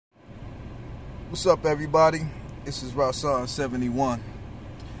What's up, everybody? This is Rasan71,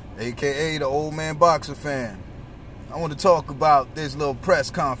 aka the Old Man Boxer Fan. I want to talk about this little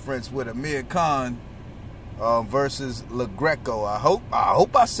press conference with Amir Khan versus Greco. I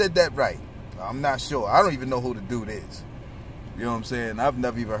hope I said that right. I'm not sure. I don't even know who the dude is. You know what I'm saying? I've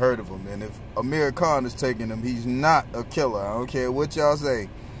never even heard of him. And if Amir Khan is taking him, he's not a killer. I don't care what y'all say.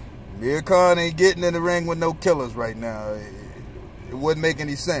 Amir Khan ain't getting in the ring with no killers right now. It wouldn't make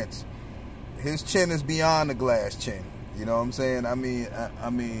any sense. His chin is beyond the glass chin. You know what I'm saying? I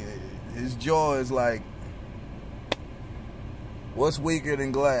mean, his jaw is like, what's weaker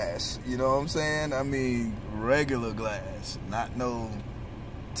than glass? You know what I'm saying? I mean, regular glass, not no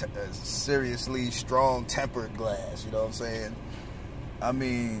seriously strong tempered glass. You know what I'm saying? I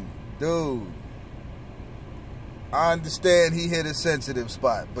mean, dude, I understand he hit a sensitive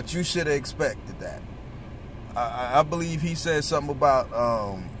spot, but you should have expected that. I believe he said something about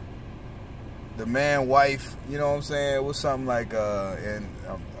the man wife, you know what I'm saying? It was something like and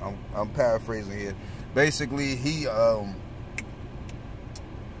I'm paraphrasing here. Basically, he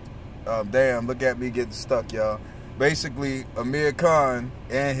damn, look at me getting stuck, y'all. Basically, Amir Khan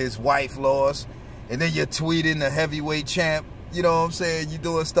and his wife lost, and then you're tweeting the heavyweight champ, you know what I'm saying? You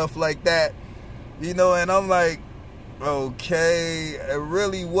doing stuff like that, you know, and I'm like, okay,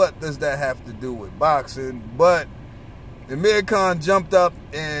 really, what does that have to do with boxing? But Amir Khan jumped up,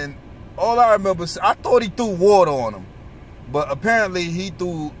 and all I remember, I thought he threw water on him, but apparently he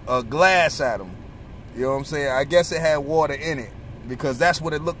threw a glass at him. You know what I'm saying? I guess it had water in it, because that's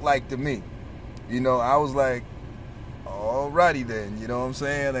what it looked like to me. You know, I was like, alrighty then, you know what I'm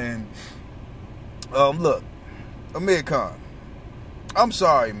saying? And look, Amir Khan, I'm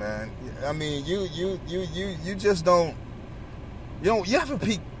sorry, man. I mean, you just don't, you haven't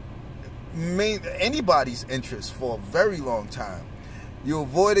piqued anybody's interest for a very long time. You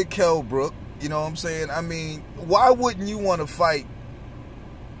avoided Kell Brook, you know what I'm saying? I mean, why wouldn't you want to fight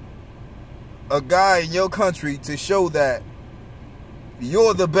a guy in your country to show that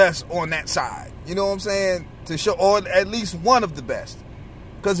you're the best on that side? You know what I'm saying? To show, or at least one of the best.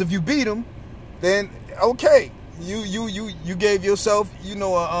 Because if you beat him, then okay, you gave yourself, you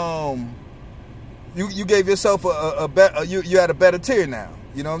know, you gave yourself a better, you had a better tier now.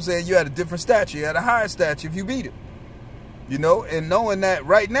 You know what I'm saying? You had a different stature. You had a higher stature if you beat him. You know, and knowing that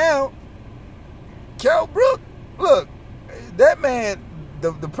right now, Kell Brook, look, that man,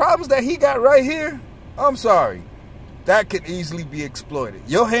 the problems that he got right here, I'm sorry, that could easily be exploited.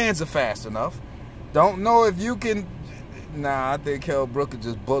 Your hands are fast enough. Don't know if you can. Nah, I think Kell Brook could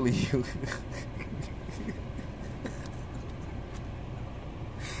just bully you.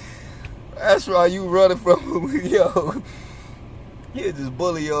 That's why you running from him, yo. He'll just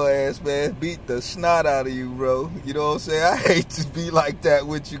bully your ass, man. Beat the snot out of you, bro. You know what I'm saying? I hate to be like that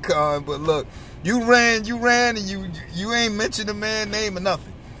with you, Khan, but look, you ran, and you ain't mentioned the man's name or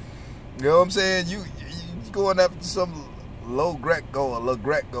nothing. You know what I'm saying? You going after some Greco or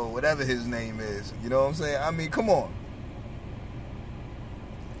Greco, whatever his name is. You know what I'm saying? I mean, come on.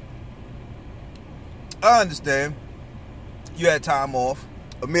 I understand. You had time off.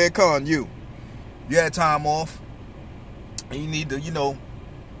 Amir Khan, you had time off. You need to, you know,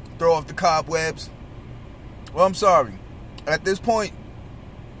 throw off the cobwebs. Well, I'm sorry. At this point,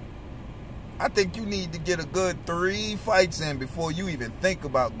 I think you need to get a good 3 fights in before you even think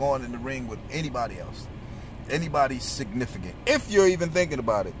about going in the ring with anybody else. Anybody significant. If you're even thinking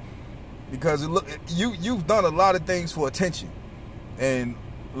about it. Because you've done a lot of things for attention. And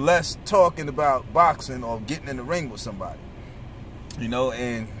less talking about boxing or getting in the ring with somebody. You know,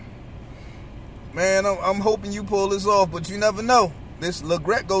 and man, I'm hoping you pull this off, but you never know. This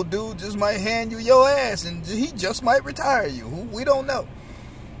Greco dude just might hand you your ass, and he just might retire you. We don't know.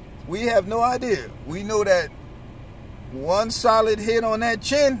 We have no idea. We know that one solid hit on that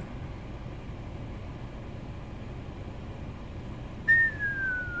chin,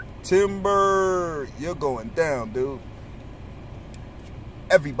 timber, you're going down, dude.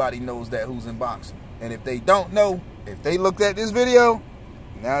 Everybody knows that who's in boxing. And if they don't know, if they looked at this video,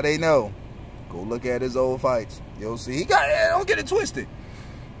 now they know. Go look at his old fights. You'll see. He got, don't get it twisted.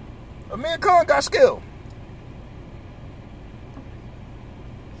 Amir Khan got skill.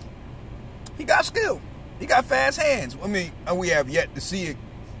 He got skill. He got fast hands. I mean, we have yet to see it,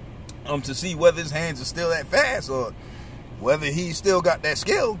 to see whether his hands are still that fast or whether he still got that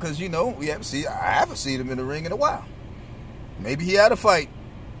skill. Because, you know, I haven't seen him in the ring in a while. Maybe he had a fight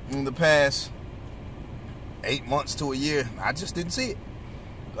in the past 8 months to a year. I just didn't see it.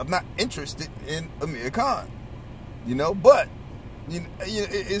 I'm not interested in Amir Khan, you know. But he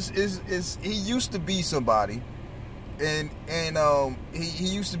used to be somebody, and he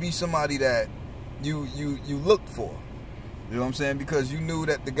used to be somebody that you looked for. You know what I'm saying? Because you knew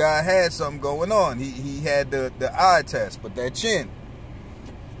that the guy had something going on. He had the eye test, but that chin.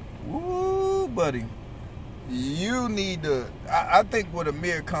 Woo, buddy. You need to... I think what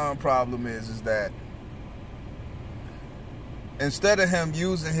Amir Khan problem is that instead of him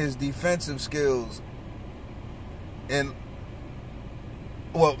using his defensive skills and...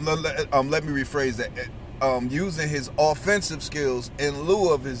 Well, let me rephrase that. Using his offensive skills in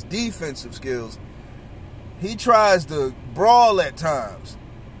lieu of his defensive skills, he tries to brawl at times.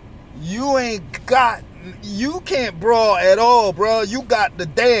 You can't brawl at all, bro. You got to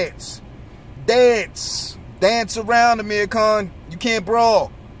dance. Dance around, Amir Khan. You can't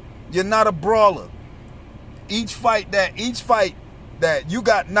brawl. You're not a brawler. Each fight that you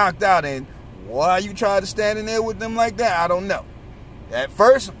got knocked out in, why you tried to stand in there with them like that, I don't know. At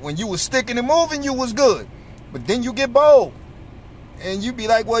first, when you was sticking and moving, you was good. But then you get bold. And you be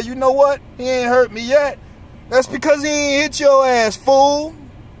like, well, you know what? He ain't hurt me yet. That's because he ain't hit your ass, fool.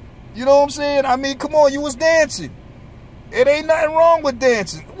 You know what I'm saying? I mean, come on, you was dancing. It ain't nothing wrong with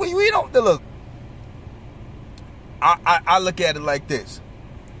dancing. We don't, look. I look at it like this.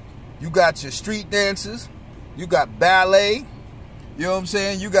 You got your street dancers. You got ballet. You know what I'm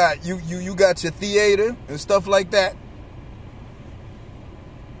saying? You got your theater and stuff like that.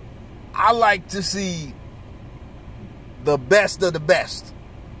 I like to see the best of the best.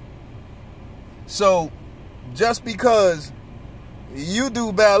 So, just because you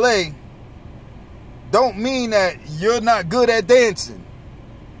do ballet don't mean that you're not good at dancing.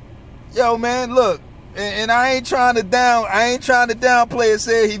 Yo, man, look, and I ain't trying to downplay and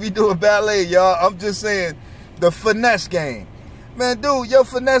say he be doing ballet, y'all. I'm just saying the finesse game. Man, dude, your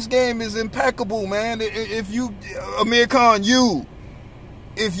finesse game is impeccable, man. If you, Amir Khan,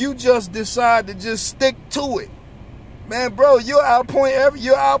 if you just decide to just stick to it, man, bro, you'll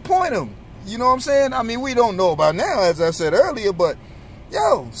outpoint him. You know what I'm saying? I mean, we don't know about now, as I said earlier, but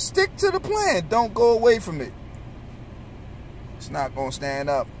yo, stick to the plan. Don't go away from it. It's not gonna stand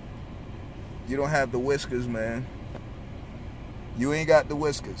up. You don't have the whiskers, man. You ain't got the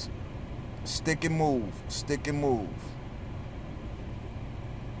whiskers. Stick and move. Stick and move.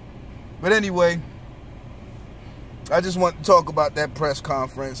 But anyway, I just want to talk about that press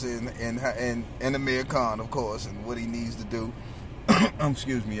conference and Amir Khan, of course, and what he needs to do.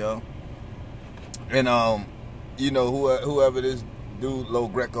 Excuse me, y'all. And you know, whoever this dude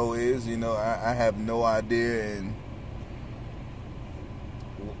Greco is, you know, I have no idea, and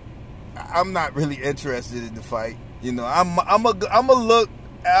I'm not really interested in the fight. You know, I'll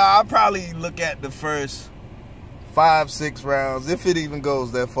probably look at the first 5-6 rounds, if it even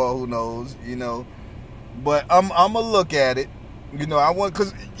goes that far. Who knows? You know. But I'm gonna look at it, you know.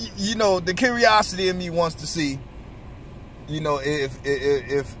 Cause you know the curiosity in me wants to see, you know,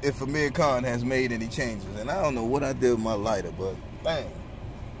 if Amir Khan has made any changes. And I don't know what I did with my lighter, but bang.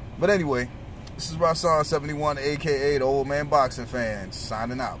 But anyway, this is Rasan 71, aka the Old Man Boxing Fan,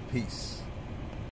 signing out. Peace.